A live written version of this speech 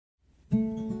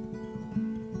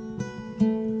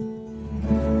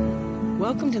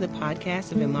Welcome to the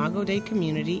podcast of Imago Dei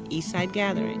Community Eastside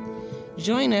Gathering.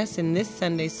 Join us in this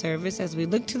Sunday service as we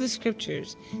look to the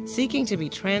Scriptures, seeking to be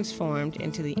transformed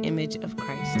into the image of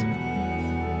Christ.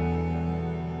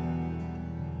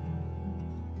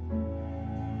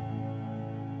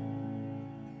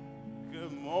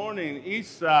 Good morning,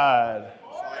 Eastside.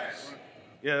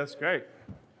 Yeah, that's great.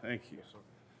 Thank you.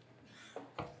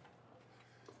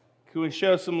 Can we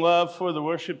show some love for the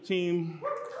worship team?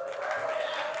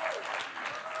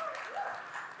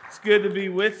 It's good to be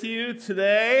with you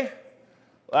today.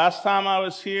 Last time I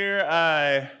was here,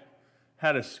 I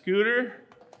had a scooter,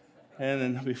 and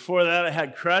then before that, I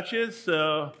had crutches,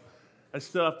 so I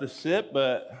still have to sit,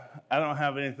 but I don't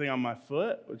have anything on my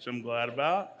foot, which I'm glad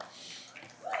about.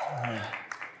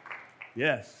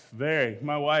 Yes, very.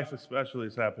 My wife especially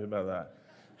is happy about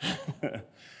that.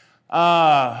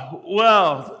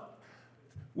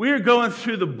 We're going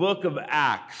through the book of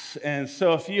Acts, and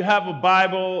so if you have a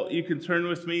Bible, you can turn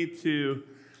with me to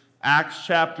Acts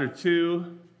chapter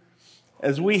 2.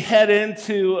 As we head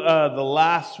into the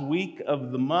last week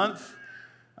of the month,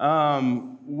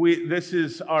 this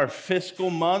is our fiscal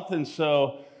month, and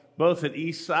so both at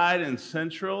Eastside and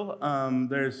Central,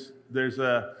 there's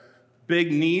a big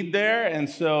need there, and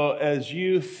so as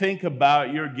you think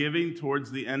about your giving towards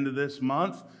the end of this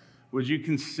month, would you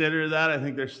consider that? I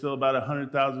think there's still about a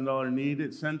 $100,000 need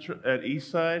at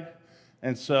Eastside,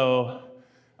 and so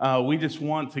we just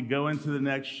want to go into the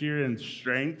next year in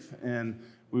strength, and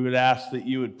we would ask that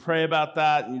you would pray about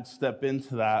that and you'd step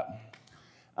into that.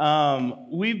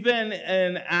 We've been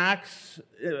in Acts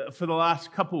for the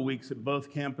last couple weeks at both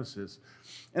campuses,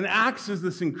 and Acts is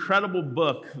this incredible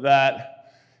book that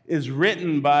is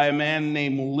written by a man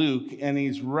named Luke, and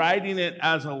he's writing it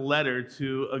as a letter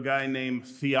to a guy named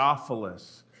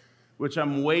Theophilus, which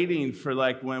I'm waiting for,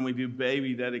 like when we do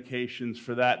baby dedications,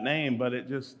 for that name, but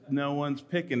no one's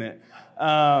picking it.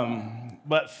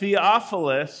 But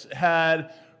Theophilus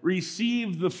had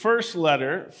received the first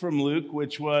letter from Luke,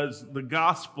 which was the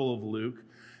Gospel of Luke,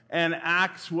 and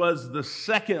Acts was the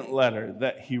second letter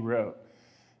that he wrote.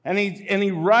 And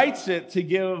he writes it to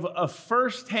give a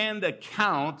firsthand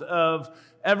account of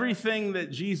everything that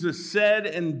Jesus said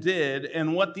and did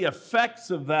and what the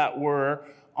effects of that were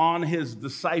on his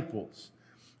disciples.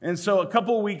 And so a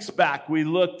couple of weeks back, we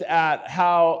looked at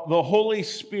how the Holy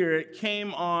Spirit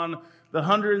came on the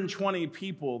 120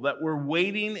 people that were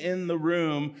waiting in the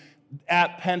room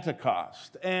at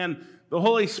Pentecost. And the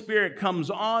Holy Spirit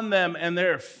comes on them, and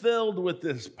they're filled with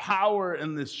this power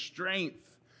and this strength.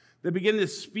 They begin to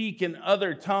speak in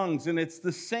other tongues, and it's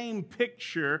the same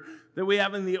picture that we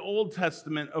have in the Old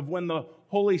Testament of when the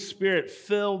Holy Spirit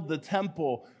filled the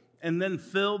temple and then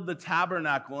filled the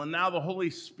tabernacle, and now the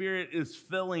Holy Spirit is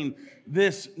filling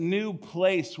this new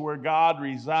place where God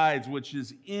resides, which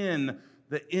is in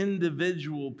the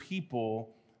individual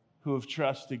people who have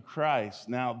trusted Christ.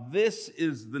 Now, this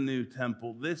is the new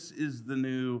temple. This is the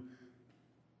new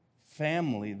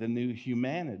family, the new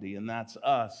humanity, and that's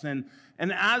us. And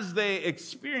as they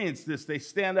experience this, they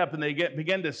stand up and they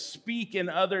begin to speak in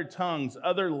other tongues,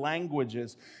 other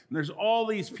languages. And there's all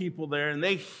these people there, and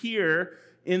they hear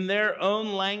in their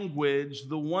own language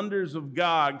the wonders of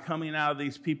God coming out of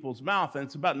these people's mouth. And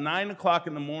it's about 9 o'clock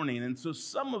in the morning, and so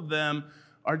some of them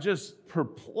are just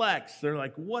perplexed. They're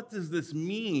like, what does this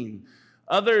mean?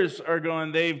 Others are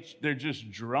going, they're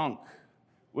just drunk.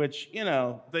 Which,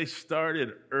 they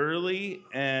started early,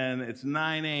 and it's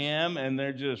 9 a.m., and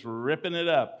they're just ripping it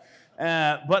up.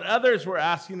 But others were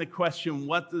asking the question,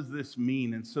 what does this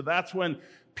mean? And so that's when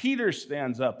Peter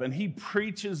stands up, and he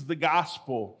preaches the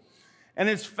gospel. And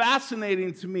it's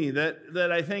fascinating to me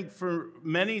that I think for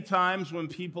many times when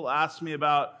people ask me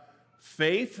about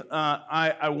faith,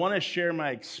 I want to share my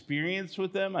experience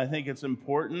with them. I think it's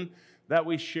important that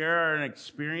we share our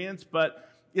experience, but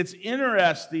it's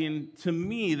interesting to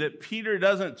me that Peter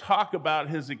doesn't talk about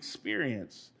his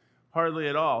experience hardly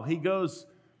at all. He goes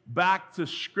back to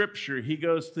Scripture. He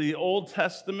goes to the Old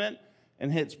Testament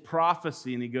and hits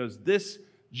prophecy, and he goes, this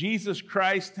Jesus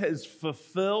Christ has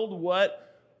fulfilled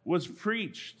what was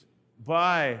preached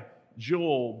by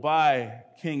Joel, by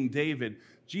King David.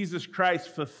 Jesus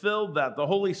Christ fulfilled that. The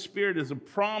Holy Spirit is a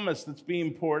promise that's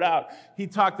being poured out. He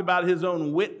talked about his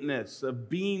own witness of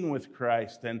being with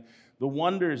Christ and the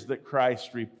wonders that Christ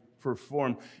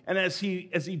performed. And as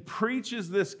he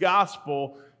preaches this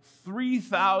gospel,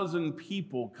 3,000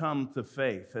 people come to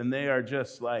faith, and they are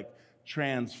just like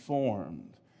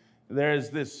transformed.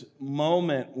 There's this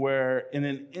moment where in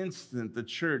an instant the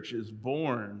church is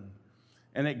born,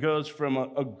 and it goes from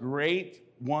a great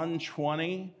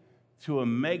 120 to a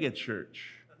mega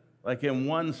church, like in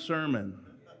one sermon.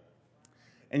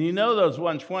 And you know those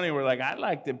 120 were like, I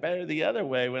liked it better the other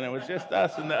way when it was just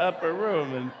us in the upper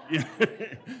room. And you know,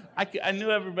 I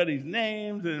knew everybody's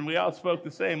names, and we all spoke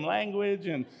the same language,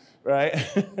 and right?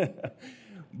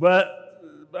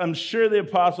 But I'm sure the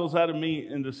apostles had to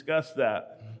meet and discuss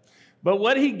that. But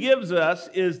what he gives us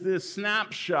is this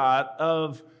snapshot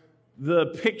of the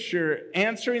picture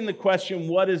answering the question,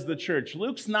 what is the church?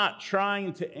 Luke's not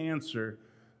trying to answer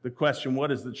the question,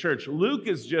 what is the church? Luke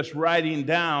is just writing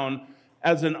down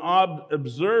as an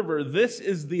observer, this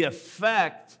is the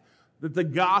effect that the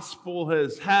gospel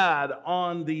has had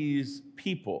on these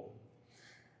people.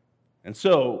 And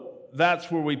so that's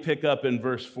where we pick up in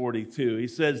verse 42. He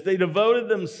says, they devoted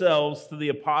themselves to the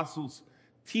apostles'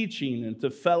 teaching and to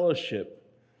fellowship,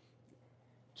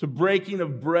 to breaking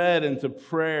of bread and to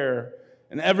prayer.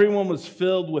 And everyone was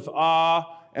filled with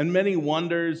awe, and many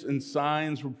wonders and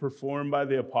signs were performed by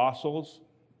the apostles.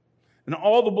 And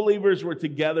all the believers were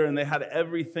together, and they had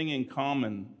everything in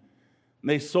common. And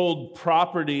they sold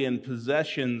property and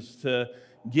possessions to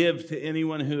give to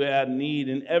anyone who had need.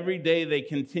 And every day they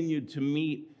continued to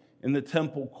meet in the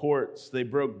temple courts. They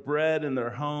broke bread in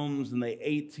their homes, and they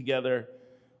ate together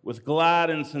with glad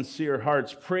and sincere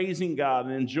hearts, praising God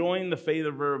and enjoying the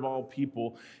favor of all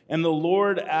people. And the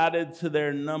Lord added to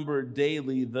their number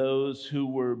daily those who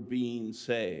were being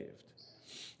saved.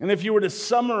 And if you were to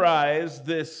summarize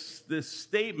this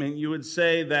statement, you would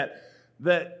say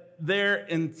that their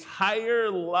entire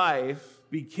life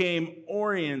became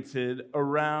oriented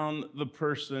around the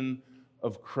person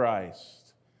of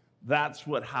Christ. That's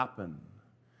what happened.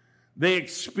 They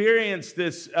experienced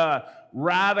this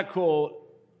radical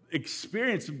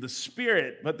experience of the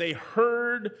Spirit, but they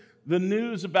heard the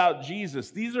news about Jesus.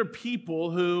 These are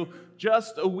people who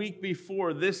just a week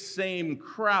before, this same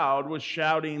crowd was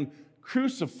shouting,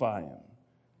 crucify him,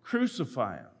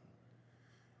 crucify him.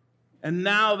 And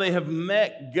now they have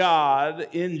met God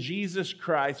in Jesus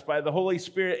Christ by the Holy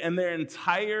Spirit, and their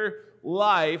entire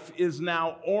life is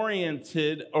now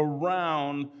oriented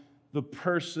around the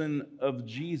person of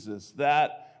Jesus.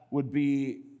 That would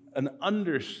be an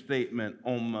understatement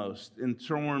almost in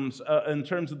terms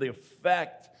of the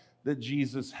effect that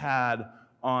Jesus had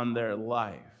on their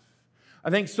life.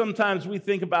 I think sometimes we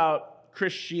think about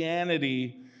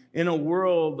Christianity in a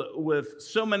world with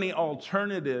so many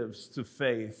alternatives to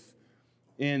faith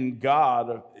in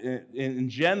God, in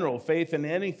general, faith in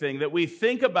anything, that we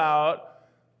think about,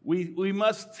 we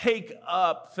must take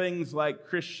up things like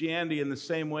Christianity in the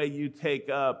same way you take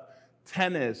up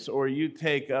tennis, or you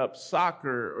take up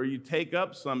soccer, or you take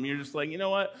up something. You're just like, you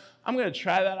know what? I'm going to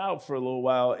try that out for a little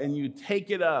while, and you take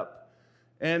it up,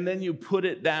 and then you put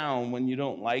it down when you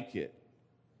don't like it.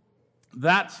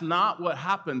 That's not what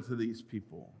happened to these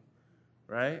people,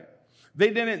 right?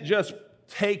 They didn't just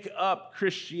take up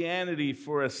Christianity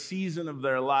for a season of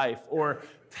their life, or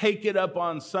take it up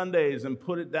on Sundays and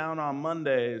put it down on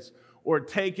Mondays, or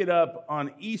take it up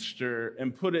on Easter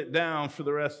and put it down for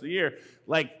the rest of the year.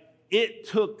 Like, it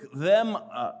took them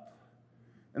up.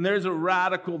 And there's a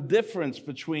radical difference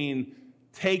between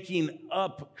taking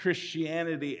up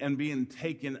Christianity and being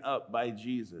taken up by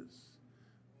Jesus.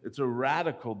 It's a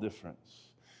radical difference.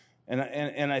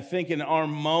 And I think in our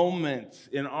moment,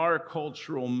 in our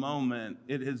cultural moment,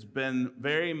 it has been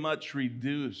very much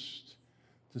reduced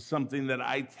to something that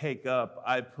I take up,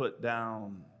 I put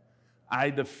down, I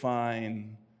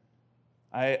define,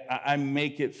 I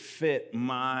make it fit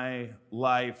my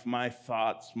life, my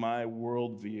thoughts, my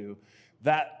worldview.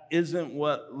 That isn't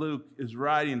what Luke is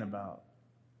writing about.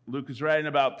 Luke is writing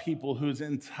about people whose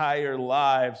entire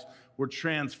lives were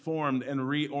transformed and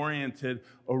reoriented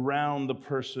around the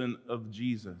person of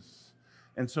Jesus.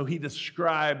 And so he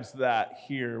describes that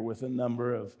here with a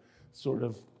number of sort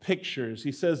of pictures.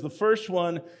 He says the first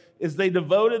one is they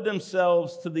devoted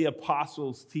themselves to the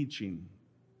apostles' teaching.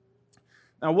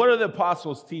 Now, what are the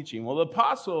apostles teaching? Well, the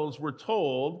apostles were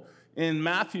told in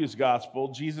Matthew's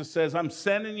gospel, Jesus says, I'm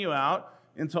sending you out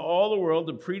into all the world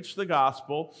to preach the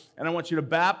gospel, and I want you to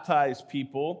baptize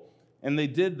people. And they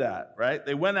did that, right?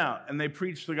 They went out and they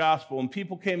preached the gospel, and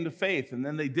people came to faith, and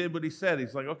then they did what he said.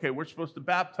 He's like, okay, we're supposed to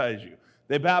baptize you.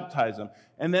 They baptize them.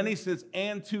 And then he says,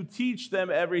 and to teach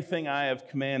them everything I have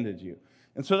commanded you.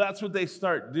 And so that's what they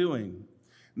start doing.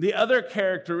 The other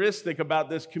characteristic about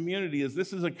this community is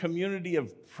this is a community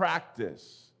of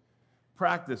practice.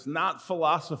 Practice, not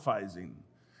philosophizing,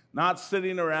 not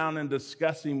sitting around and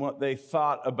discussing what they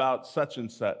thought about such and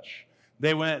such.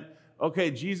 They went, okay,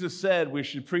 Jesus said we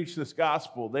should preach this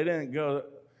gospel. They didn't go,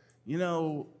 you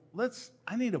know,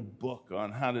 I need a book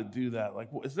on how to do that. Like,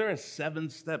 is there a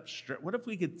 7-step what if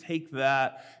we could take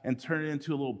that and turn it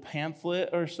into a little pamphlet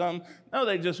or something? No,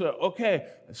 they just went, okay,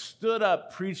 stood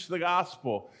up, preached the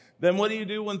gospel. Then what do you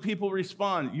do when people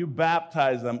respond? You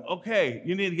baptize them. Okay,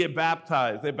 you need to get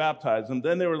baptized. They baptized them.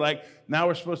 Then they were like, now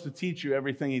we're supposed to teach you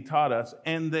everything he taught us.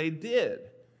 And they did.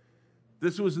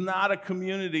 This was not a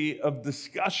community of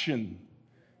discussion.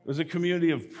 It was a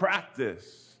community of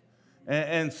practice.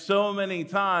 And so many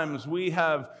times we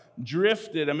have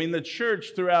drifted. I mean, the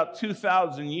church throughout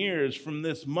 2,000 years from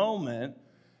this moment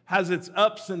has its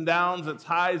ups and downs, its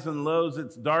highs and lows,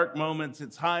 its dark moments,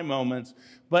 its high moments.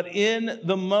 But in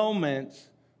the moment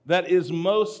that is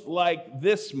most like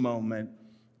this moment,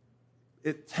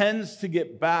 it tends to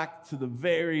get back to the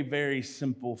very, very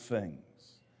simple things,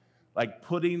 like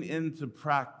putting into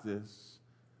practice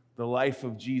the life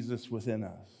of Jesus within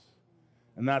us.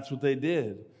 And that's what they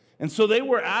did. And so they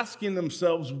were asking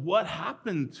themselves, what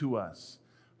happened to us?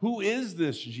 Who is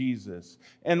this Jesus?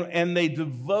 And they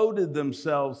devoted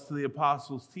themselves to the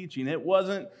apostles' teaching. It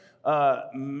wasn't,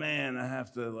 man, I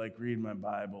have to read my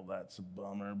Bible. That's a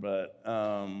bummer. But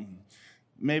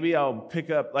maybe I'll pick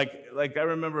up, like I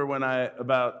remember when I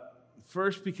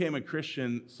first became a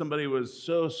Christian, somebody was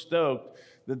so stoked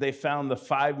that they found the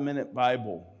 5-minute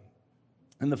Bible.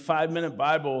 And the 5-minute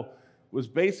Bible was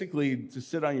basically to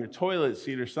sit on your toilet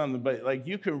seat or something, but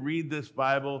you can read this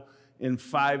Bible in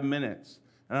 5 minutes.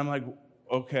 And I'm like,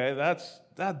 okay,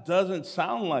 that doesn't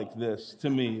sound like this to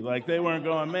me. They weren't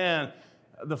going, man,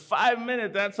 the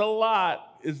 5-minute, that's a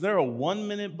lot. Is there a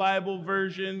 1-minute Bible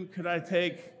version? Could I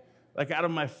take, out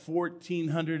of my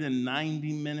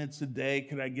 1,490 minutes a day,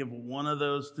 could I give one of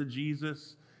those to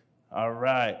Jesus? All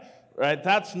right. Right?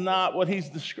 That's not what he's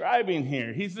describing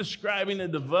here. He's describing a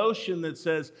devotion that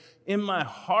says, in my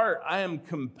heart, I am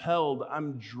compelled,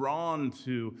 I'm drawn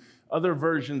to. Other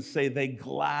versions say they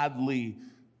gladly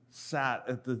sat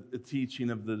at the teaching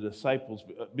of the disciples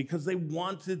because they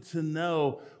wanted to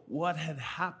know what had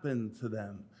happened to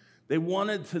them. They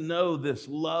wanted to know this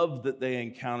love that they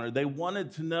encountered. They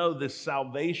wanted to know this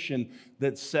salvation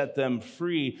that set them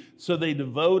free. So they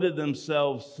devoted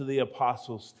themselves to the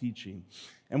apostles' teaching.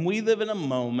 And we live in a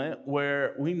moment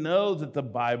where we know that the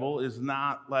Bible is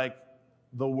not like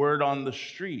the word on the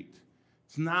street.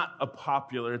 It's not a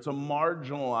popular, it's a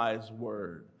marginalized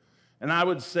word. And I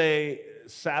would say,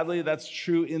 sadly, that's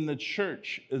true in the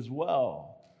church as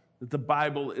well, that the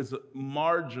Bible is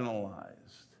marginalized.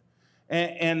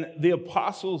 And the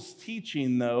apostles'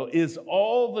 teaching, though, is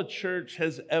all the church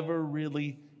has ever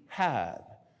really had.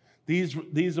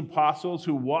 These apostles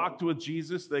who walked with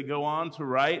Jesus, they go on to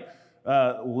write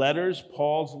letters,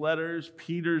 Paul's letters,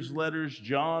 Peter's letters,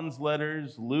 John's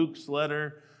letters, Luke's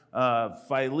letter,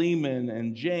 Philemon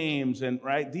and James, and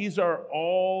right, these are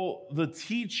all the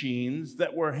teachings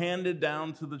that were handed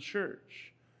down to the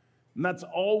church. And that's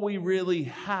all we really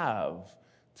have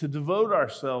to devote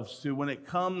ourselves to when it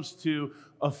comes to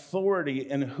authority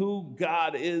and who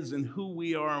God is and who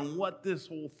we are and what this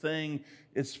whole thing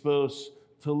is supposed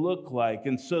to look like.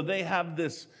 And so they have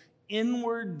this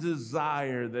inward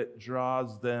desire that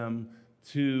draws them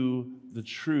to the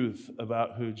truth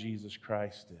about who Jesus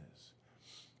Christ is.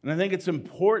 And I think it's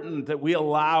important that we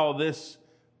allow this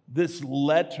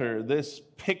letter, this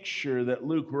picture that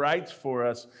Luke writes for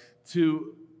us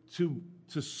to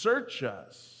search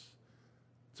us,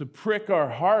 to prick our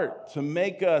heart, to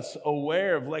make us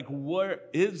aware of what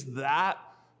is that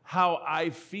how I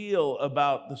feel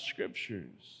about the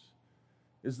scriptures?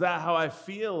 Is that how I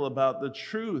feel about the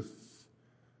truth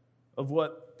of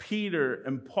what Peter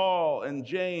and Paul and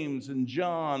James and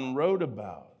John wrote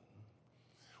about?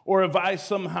 Or have I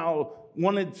somehow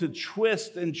wanted to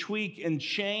twist and tweak and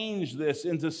change this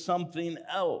into something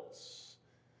else?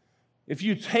 If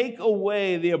you take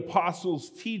away the apostles'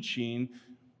 teaching,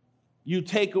 you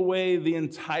take away the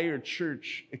entire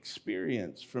church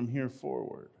experience from here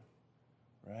forward,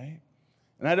 right?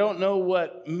 And I don't know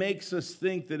what makes us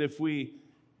think that if we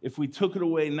took it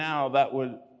away now, that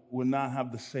would not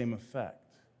have the same effect.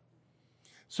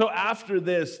 So after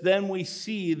this, then we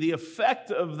see the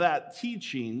effect of that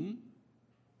teaching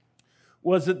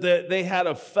was that they had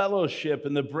a fellowship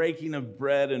in the breaking of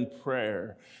bread and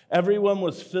prayer. Everyone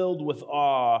was filled with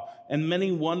awe, and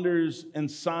many wonders and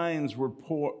signs were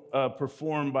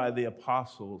performed by the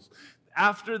apostles.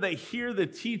 After they hear the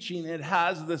teaching, it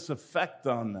has this effect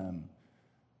on them.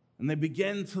 And they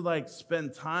begin to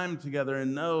spend time together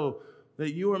and know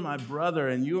that you are my brother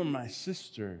and you are my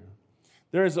sister.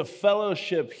 There is a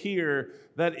fellowship here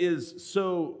that is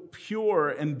so pure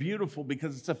and beautiful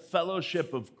because it's a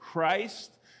fellowship of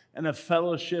Christ and a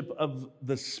fellowship of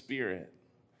the Spirit.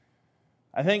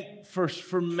 I think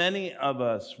for many of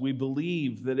us, we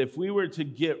believe that if we were to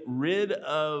get rid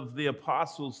of the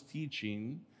apostles'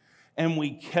 teaching and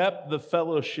we kept the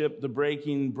fellowship, the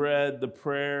breaking bread, the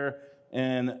prayer,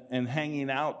 and hanging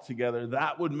out together,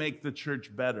 that would make the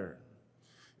church better.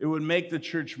 It would make the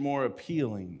church more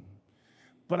appealing.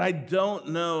 But I don't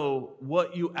know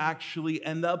what you actually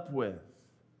end up with.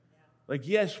 Like,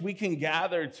 yes, we can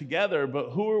gather together, but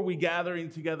who are we gathering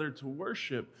together to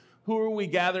worship? Who are we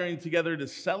gathering together to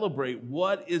celebrate?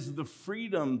 What is the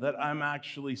freedom that I'm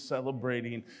actually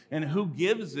celebrating? And who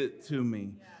gives it to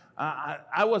me?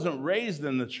 I wasn't raised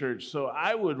in the church, so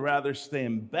I would rather stay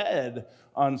in bed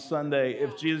on Sunday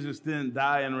if Jesus didn't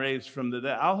die and raise from the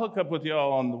dead. I'll hook up with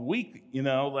y'all on the week,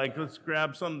 like let's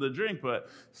grab something to drink. But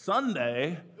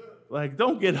Sunday,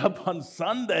 don't get up on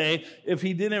Sunday if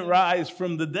he didn't rise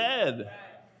from the dead.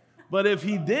 But if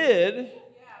he did,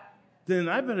 then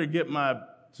I better get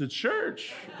to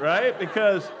church, right?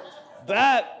 Because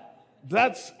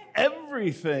that's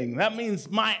everything. That means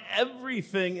my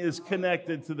everything is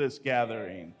connected to this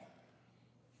gathering.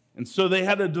 And so they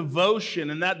had a devotion,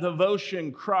 and that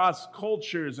devotion crossed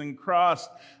cultures and crossed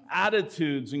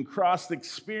attitudes and crossed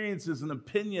experiences and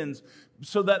opinions,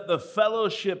 so that the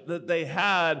fellowship that they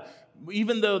had,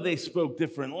 even though they spoke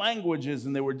different languages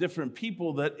and they were different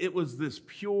people, that it was this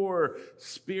pure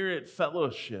spirit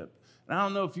fellowship. And I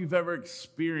don't know if you've ever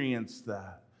experienced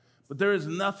that, but there is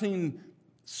nothing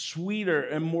sweeter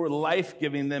and more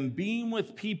life-giving than being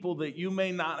with people that you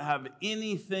may not have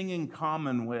anything in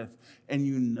common with, and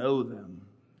you know them.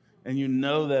 And you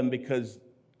know them because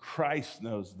Christ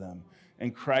knows them,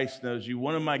 and Christ knows you.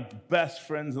 One of my best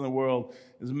friends in the world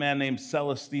is a man named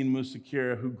Celestine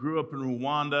Musakira, who grew up in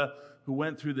Rwanda, who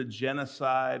went through the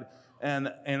genocide.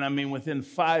 And I mean, within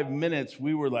 5 minutes,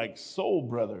 we were like soul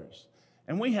brothers.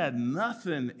 And we had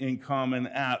nothing in common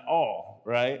at all,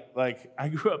 right? Like, I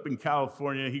grew up in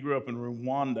California. He grew up in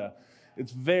Rwanda.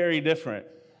 It's very different.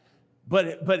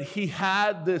 But he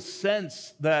had this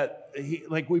sense that,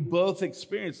 we both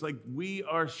experienced, we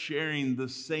are sharing the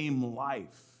same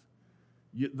life.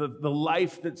 The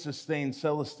life that sustains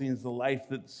Celestine is the life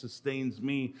that sustains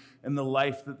me, and the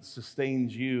life that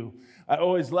sustains you. I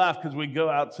always laugh because we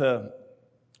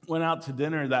went out to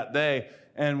dinner that day,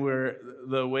 and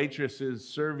the waitress is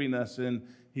serving us, and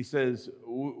he says,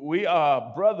 "We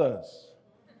are brothers,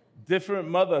 different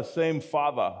mother, same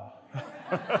father."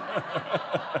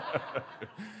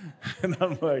 And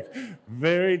I'm like,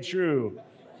 very true.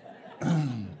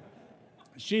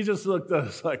 She just looked at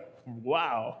us like,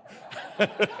 wow,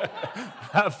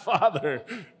 that father,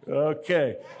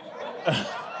 okay.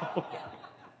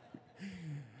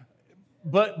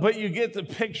 But you get the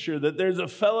picture that there's a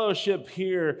fellowship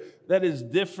here that is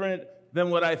different than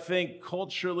what I think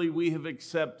culturally we have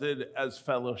accepted as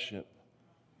fellowship.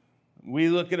 We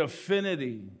look at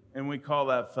affinity and we call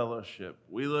that fellowship.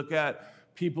 We look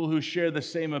at people who share the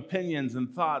same opinions and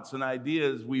thoughts and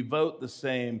ideas. We vote the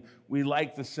same. We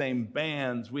like the same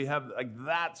bands. We have,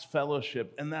 that's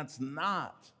fellowship. And that's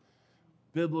not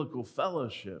biblical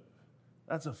fellowship.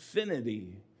 That's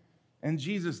affinity. And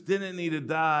Jesus didn't need to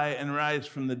die and rise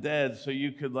from the dead so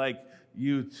you could like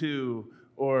U2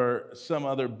 or some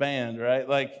other band, right?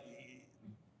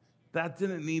 That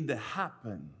didn't need to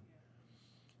happen.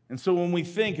 And so when we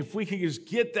think, if we could just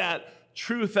get that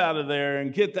truth out of there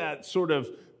and get that sort of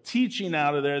teaching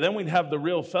out of there, then we'd have the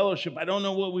real fellowship. I don't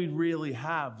know what we'd really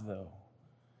have, though,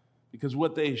 because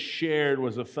what they shared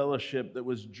was a fellowship that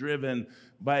was driven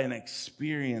by an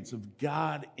experience of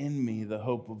God in me, the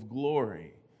hope of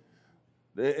glory.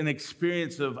 An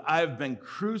experience of, I've been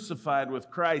crucified with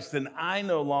Christ, and I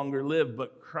no longer live,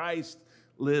 but Christ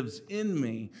lives in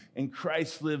me, and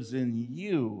Christ lives in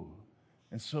you.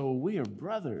 And so we are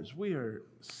brothers, we are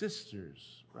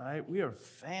sisters, right? We are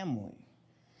family.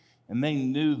 And they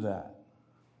knew that.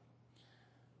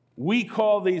 We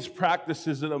call these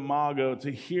practices at Imago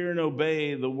to hear and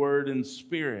obey the word in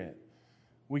spirit.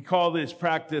 We call this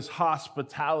practice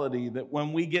hospitality, that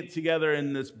when we get together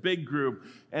in this big group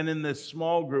and in this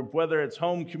small group, whether it's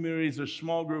home communities or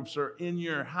small groups or in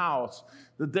your house,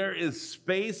 that there is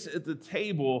space at the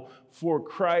table for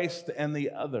Christ and the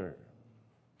other.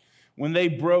 When they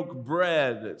broke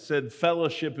bread, it said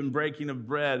fellowship and breaking of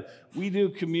bread. We do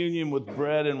communion with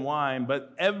bread and wine,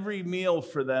 but every meal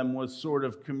for them was sort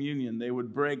of communion. They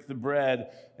would break the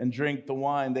bread and drink the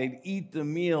wine. They'd eat the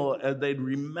meal and they'd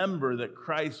remember that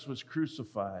Christ was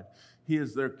crucified. He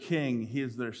is their king. He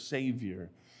is their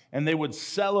savior. And they would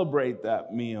celebrate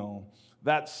that meal.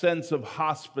 That sense of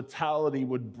hospitality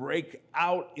would break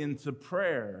out into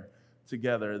prayer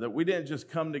together, that we didn't just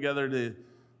come together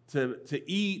to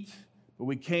eat, but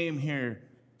we came here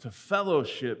to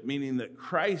fellowship, meaning that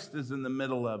Christ is in the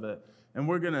middle of it. And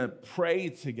we're going to pray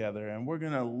together, and we're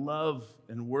going to love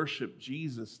and worship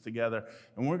Jesus together.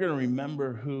 And we're going to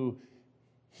remember who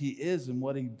he is and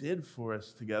what he did for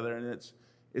us together. And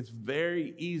it's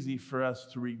very easy for us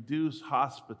to reduce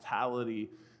hospitality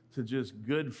to just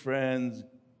good friends,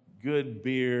 good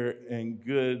beer, and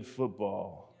good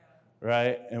football,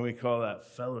 right? And we call that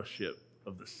fellowship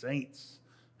of the saints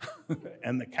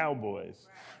and the Cowboys,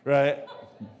 right?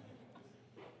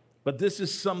 But this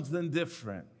is something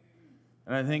different.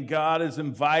 And I think God is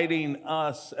inviting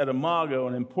us at Imago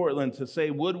and in Portland to say,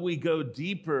 would we go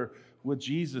deeper with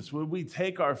Jesus? Would we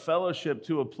take our fellowship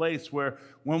to a place where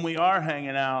when we are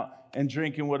hanging out and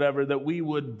drinking whatever, that we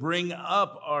would bring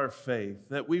up our faith,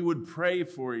 that we would pray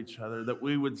for each other, that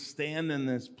we would stand in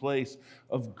this place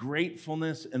of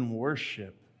gratefulness and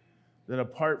worship, that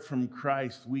apart from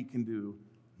Christ, we can do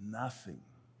nothing.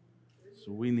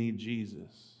 So we need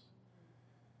Jesus.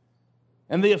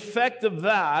 And the effect of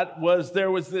that was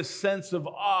there was this sense of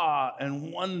awe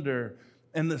and wonder,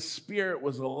 and the Spirit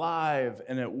was alive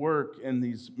and at work, and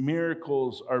these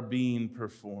miracles are being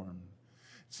performed.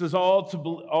 It says all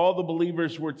the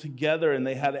believers were together, and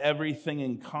they had everything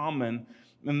in common,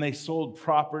 and they sold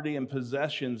property and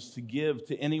possessions to give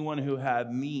to anyone who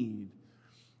had need.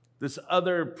 This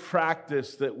other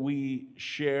practice that we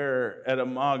share at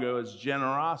Imago is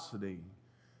generosity.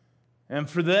 And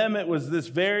for them, it was this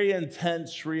very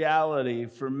intense reality.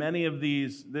 For many of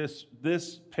these,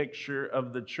 this picture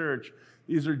of the church,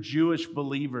 these are Jewish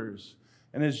believers.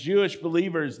 And as Jewish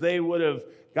believers, they would have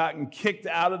gotten kicked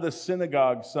out of the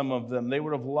synagogue, some of them. They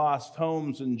would have lost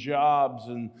homes and jobs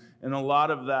and a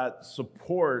lot of that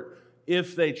support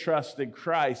if they trusted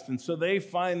Christ. And so they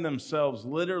find themselves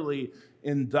literally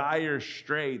in dire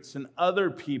straits. And other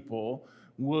people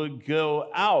would go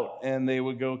out and they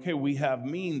would go, okay, we have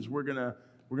means. We're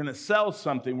gonna sell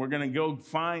something. We're gonna go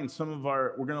find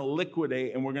we're gonna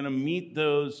liquidate, and we're gonna meet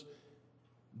those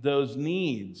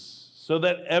needs so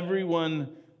that everyone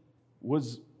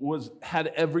had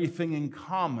everything in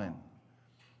common.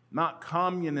 Not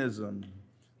communism.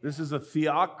 This is a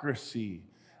theocracy.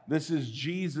 This is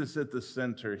Jesus at the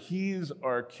center. He's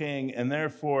our king, and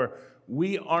therefore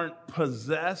we aren't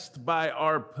possessed by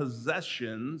our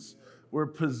possessions. We're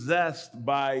possessed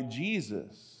by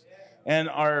Jesus, and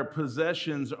our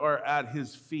possessions are at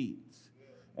his feet,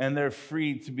 and they're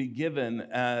free to be given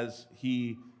as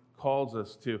he calls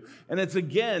us to. And it's,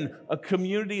 again, a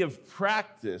community of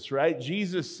practice, right?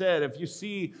 Jesus said, if you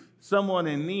see someone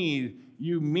in need,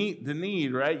 you meet the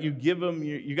need, right? You give them,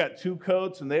 you got 2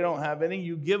 coats and they don't have any,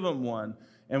 you give them one.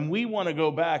 And we want to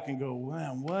go back and go,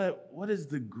 man, what is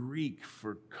the Greek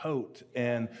for coat?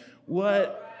 And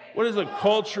what is a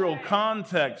cultural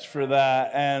context for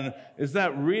that? And is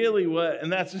that really what?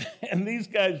 And these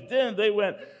guys didn't. They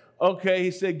went, okay,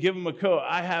 he said, give them a coat.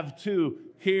 I have 2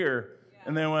 here.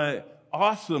 And they went,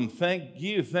 awesome, thank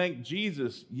you, thank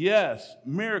Jesus. Yes,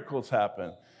 miracles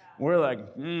happen. We're like,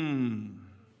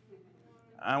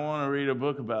 I want to read a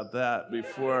book about that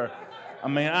before.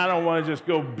 I don't want to just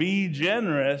go be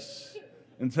generous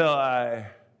until I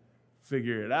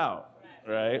figure it out,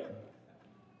 right?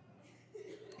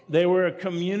 They were a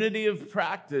community of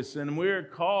practice, and we're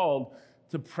called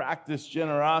to practice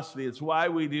generosity. It's why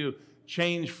we do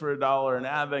change for $1 and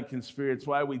Advent Conspiracy. It's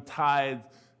why we tithe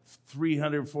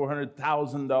 $300,000,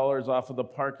 $400,000 off of the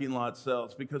parking lot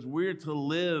sales, because we're to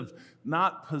live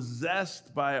not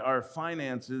possessed by our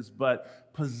finances,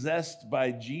 but possessed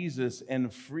by Jesus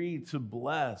and free to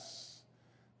bless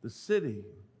the city.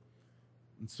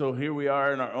 And so here we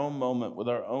are in our own moment with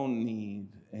our own need,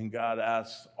 and God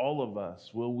asks all of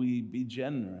us, will we be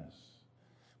generous?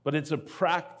 But it's a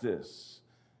practice,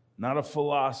 not a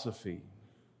philosophy.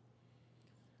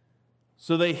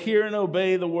 So they hear and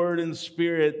obey the word in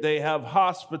spirit. They have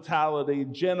hospitality,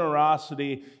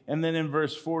 generosity. And then in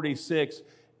verse 46,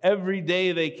 every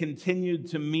day they continued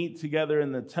to meet together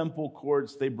in the temple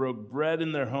courts. They broke bread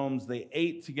in their homes. They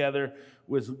ate together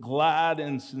with glad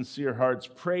and sincere hearts,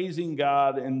 praising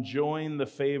God, enjoying the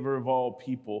favor of all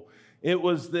people. It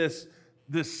was this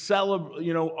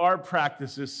our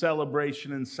practice is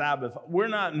celebration and Sabbath. We're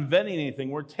not inventing anything.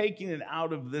 We're taking it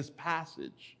out of this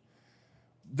passage.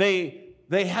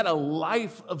 They had a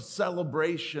life of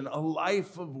celebration, a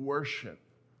life of worship.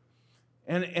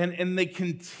 And they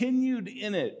continued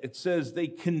in it. It says they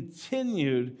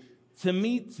continued to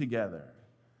meet together.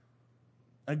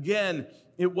 Again,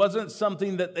 it wasn't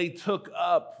something that they took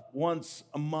up once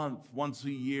a month, once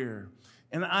a year.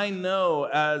 And I know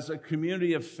as a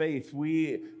community of faith,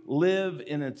 we live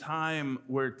in a time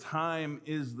where time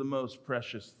is the most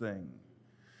precious thing.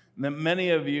 And that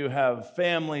many of you have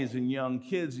families and young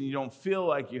kids, and you don't feel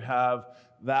like you have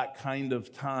that kind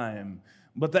of time.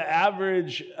 But the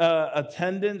average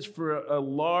attendance for a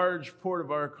large part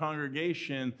of our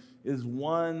congregation is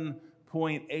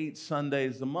 1.8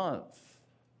 Sundays a month,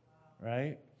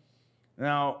 right?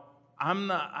 Now,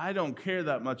 I don't care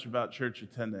that much about church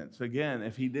attendance. Again,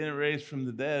 if he didn't raise from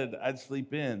the dead, I'd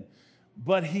sleep in.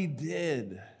 But he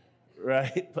did,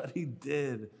 right? But he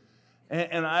did.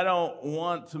 And I don't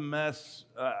want to mess,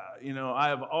 I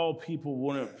have all people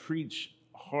wouldn't preach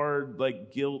hard,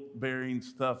 like guilt-bearing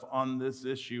stuff on this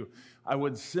issue. I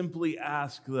would simply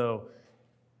ask, though,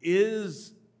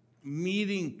 is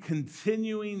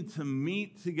continuing to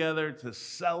meet together to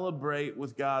celebrate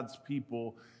with God's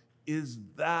people, is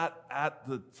that at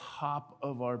the top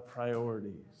of our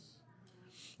priorities?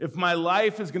 If my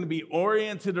life is going to be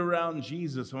oriented around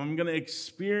Jesus, and I'm going to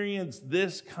experience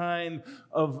this kind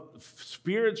of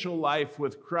spiritual life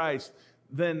with Christ,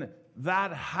 then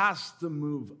that has to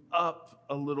move up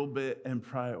a little bit in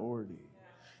priority.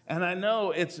 And I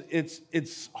know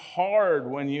it's hard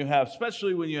when you have,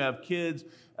 especially when you have kids,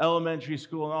 elementary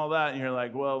school and all that, and you're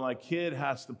like, well, my kid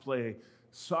has to play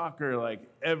soccer like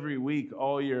every week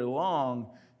all year long,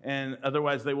 and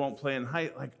otherwise they won't play in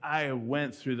height. Like, I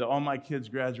went through all my kids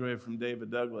graduated from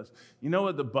David Douglas. You know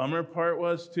what the bummer part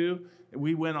was too?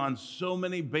 We went on so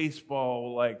many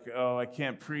baseball, like, oh, I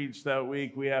can't preach that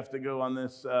week. We have to go on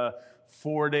this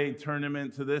 4-day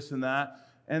tournament to this and that.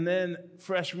 And then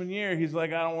freshman year, he's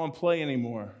like, I don't want to play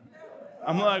anymore.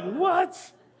 I'm like,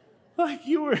 what? Like,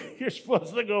 you're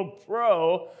supposed to go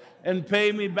pro and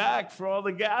pay me back for all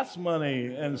the gas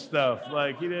money and stuff.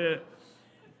 Like, you did.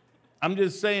 I'm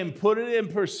just saying, put it in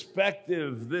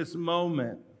perspective this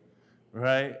moment,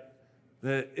 right?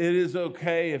 That it is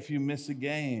okay if you miss a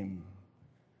game.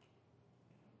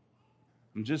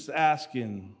 I'm just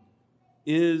asking,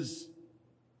 is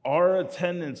our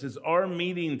attendance, is our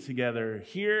meeting together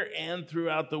here and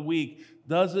throughout the week,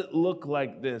 does it look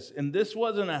like this? And this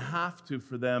wasn't a have to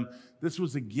for them. This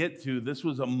was a get to. This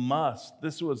was a must.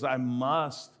 This was, I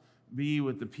must be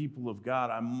with the people of God.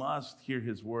 I must hear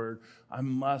his word. I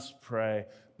must pray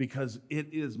because it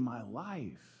is my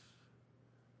life.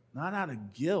 Not out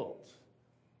of guilt,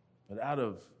 but out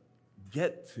of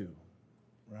get to,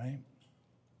 right?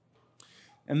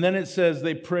 And then it says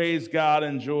they praised God,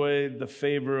 enjoyed the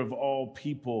favor of all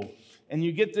people. And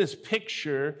you get this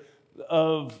picture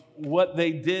of what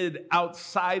they did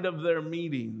outside of their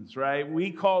meetings, right?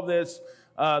 We call this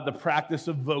the practice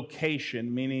of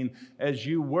vocation, meaning as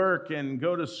you work and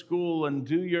go to school and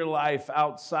do your life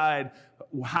outside,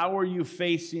 how are you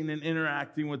facing and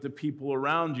interacting with the people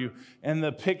around you? And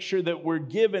the picture that we're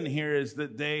given here is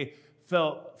that they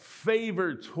felt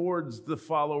favor towards the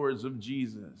followers of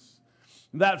Jesus.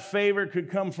 That favor could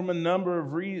come from a number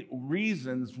of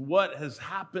reasons. What has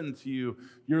happened to you?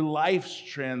 Your life's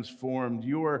transformed.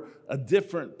 You're a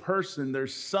different person.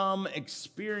 There's some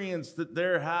experience that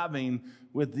they're having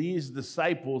with these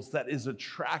disciples that is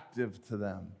attractive to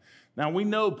them. Now, we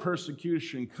know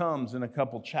persecution comes in a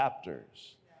couple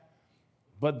chapters,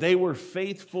 but they were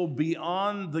faithful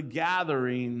beyond the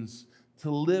gatherings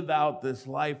to live out this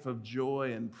life of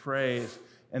joy and praise.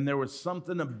 And there was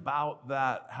something about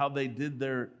that, how they did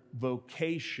their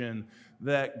vocation,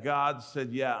 that God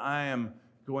said, yeah, I am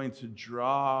going to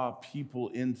draw people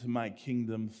into my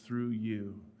kingdom through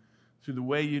you, through the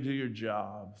way you do your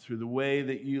job, through the way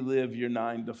that you live your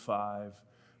 9 to 5,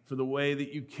 for the way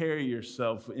that you carry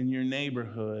yourself in your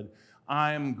neighborhood.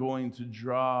 I am going to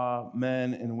draw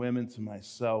men and women to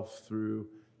myself through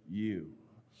you.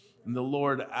 And the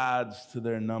Lord adds to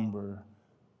their number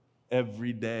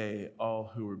every day all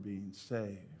who are being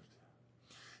saved.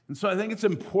 And so I think it's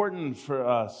important for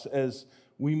us as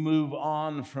we move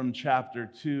on from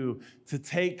chapter 2 to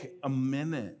take a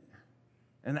minute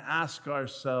and ask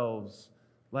ourselves,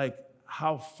 like,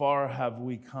 how far have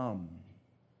we come?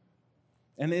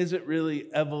 And is it really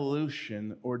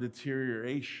evolution or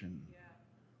deterioration?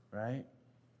 Yeah. Right?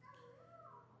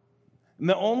 And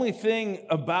the only thing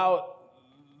about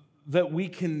that we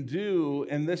can do,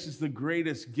 and this is the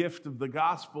greatest gift of the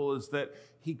gospel, is that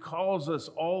he calls us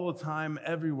all the time,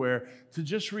 everywhere, to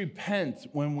just repent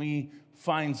when we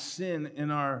find sin in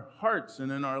our hearts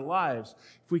and in our lives.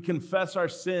 If we confess our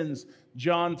sins,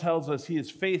 John tells us he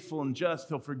is faithful and just.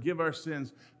 He'll forgive our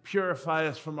sins, purify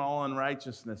us from all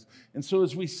unrighteousness. And so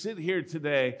as we sit here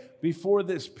today before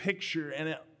this picture, and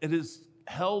it is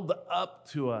held up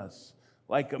to us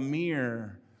like a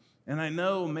mirror, and I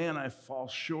know, man, I fall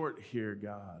short here,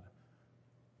 God,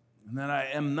 and that I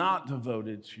am not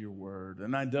devoted to your word,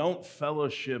 and I don't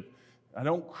fellowship I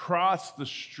don't cross the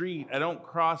street. I don't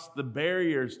cross the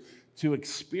barriers to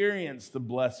experience the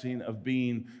blessing of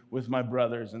being with my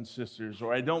brothers and sisters,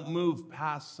 or I don't move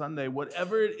past Sunday.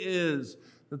 Whatever it is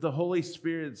that the Holy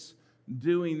Spirit's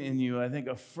doing in you, I think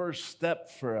a first step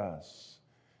for us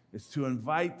is to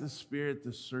invite the Spirit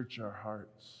to search our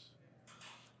hearts,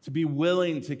 to be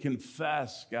willing to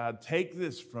confess, God, take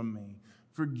this from me.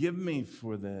 Forgive me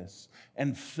for this,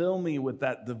 and fill me with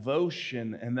that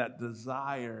devotion and that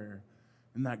desire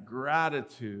and that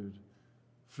gratitude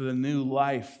for the new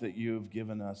life that you have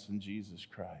given us in Jesus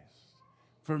Christ,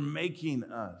 for making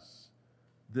us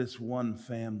this one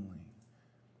family.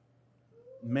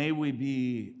 May we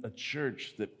be a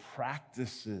church that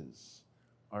practices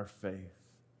our faith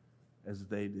as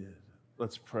they did.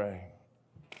 Let's pray.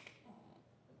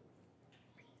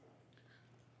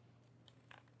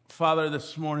 Father,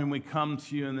 this morning we come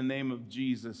to you in the name of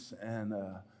Jesus, and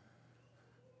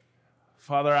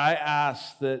Father, I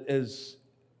ask that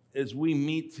as we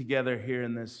meet together here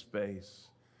in this space,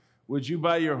 would you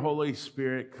by your Holy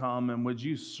Spirit come and would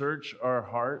you search our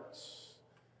hearts?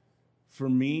 For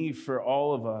me, for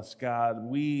all of us, God,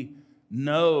 we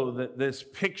know that this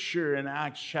picture in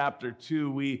Acts chapter 2,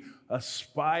 we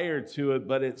aspire to it,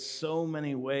 but in so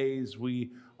many ways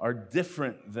we are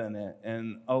different than it.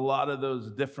 And a lot of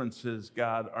those differences,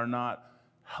 God, are not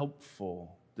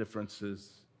helpful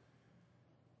differences.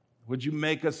 Would you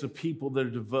make us a people that are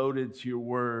devoted to your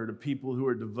word, a people who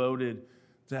are devoted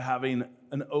to having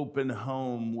an open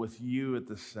home with you at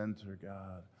the center,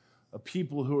 God, a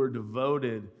people who are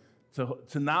devoted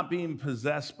to not being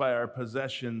possessed by our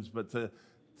possessions, but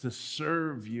to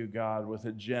serve you, God, with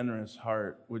a generous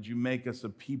heart. Would you make us a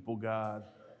people, God,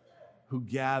 who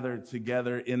gather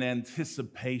together in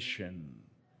anticipation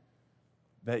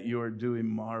that you are doing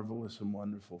marvelous and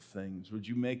wonderful things? Would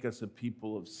you make us a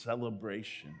people of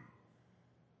celebration?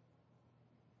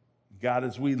 God,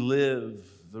 as we live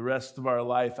the rest of our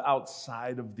life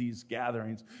outside of these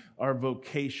gatherings, our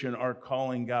vocation, our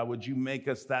calling, God, would you make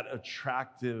us that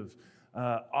attractive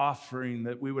offering,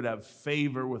 that we would have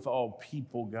favor with all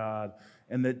people, God,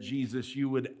 and that, Jesus, you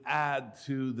would add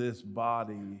to this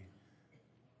body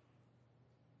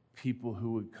people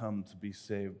who would come to be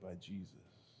saved by Jesus.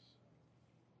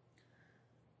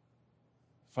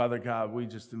 Father God, we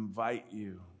just invite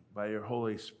you by your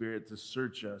Holy Spirit to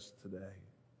search us today.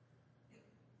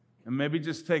 And maybe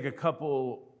just take a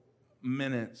couple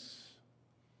minutes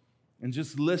and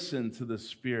just listen to the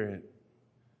Spirit.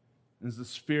 As the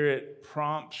Spirit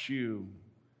prompts you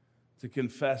to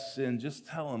confess sin, just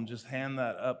tell him, just hand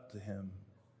that up to him.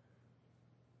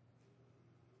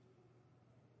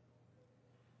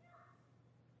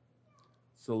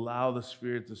 So allow the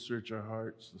Spirit to search our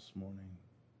hearts this morning.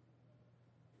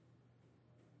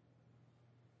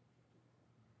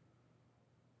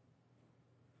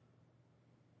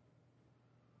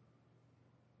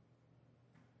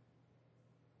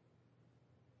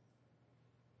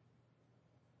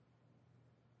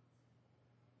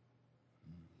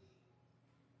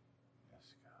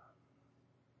 Yes, God.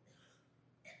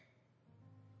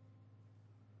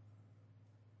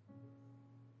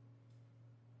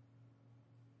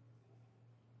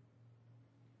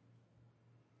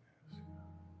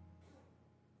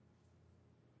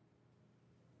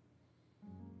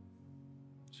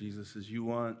 Jesus, as you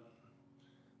want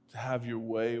to have your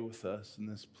way with us in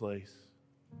this place,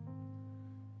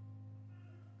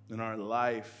 in our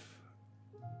life,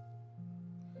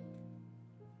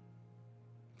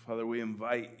 Father, we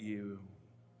invite you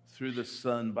through the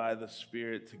Son, by the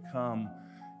Spirit, to come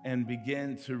and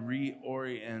begin to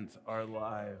reorient our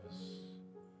lives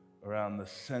around the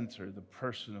center, the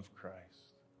person of Christ.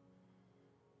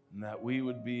 And that we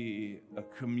would be a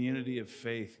community of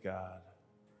faith, God,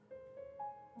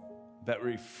 that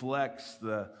reflects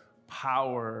the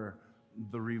power,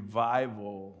 the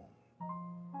revival,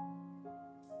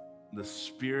 the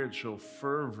spiritual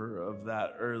fervor of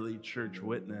that early church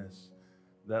witness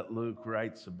that Luke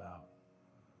writes about.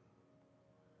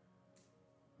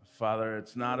 Father,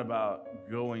 it's not about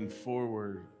going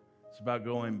forward. It's about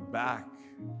going back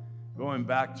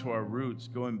to our roots,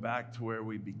 going back to where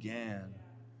we began,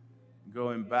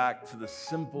 going back to the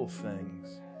simple things,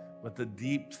 but the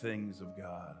deep things of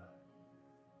God.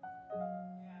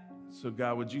 So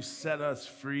God, would you set us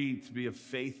free to be a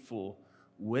faithful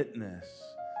witness,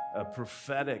 a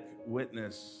prophetic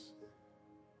witness?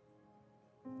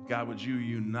 God, would you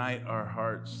unite our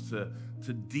hearts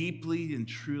to deeply and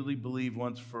truly believe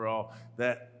once for all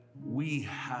that we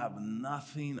have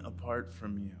nothing apart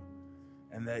from you,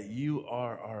 and that you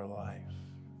are our life,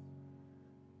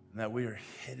 and that we are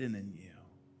hidden in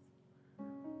you,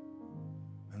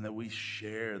 and and that we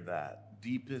share that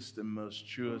deepest and most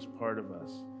truest part of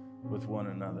us with one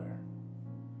another.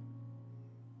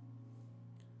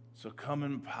 So come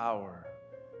in power.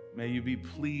 May you be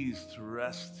pleased to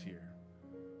rest here,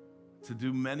 to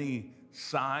do many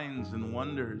signs and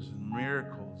wonders and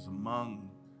miracles among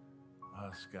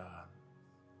us, God.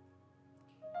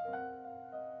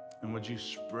 And would you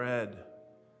spread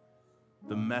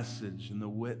the message and the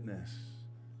witness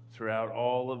throughout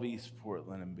all of East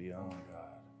Portland and beyond, God.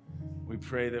 We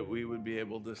pray that we would be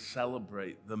able to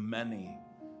celebrate the many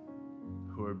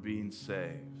who are being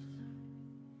saved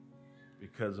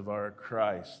because of our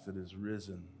Christ that is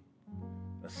risen,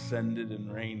 ascended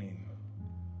and reigning,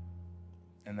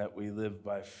 and that we live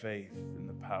by faith in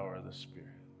the power of the Spirit.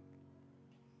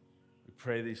 We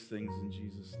pray these things in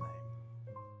Jesus' name.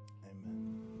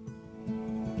 Amen.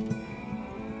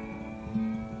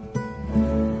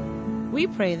 We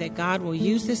pray that God will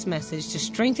use this message to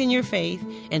strengthen your faith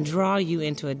and draw you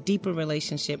into a deeper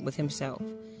relationship with Himself.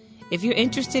 If you're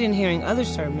interested in hearing other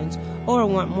sermons or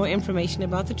want more information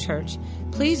about the church,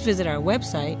 please visit our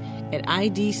website at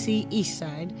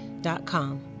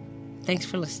idceastside.com. Thanks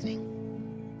for listening.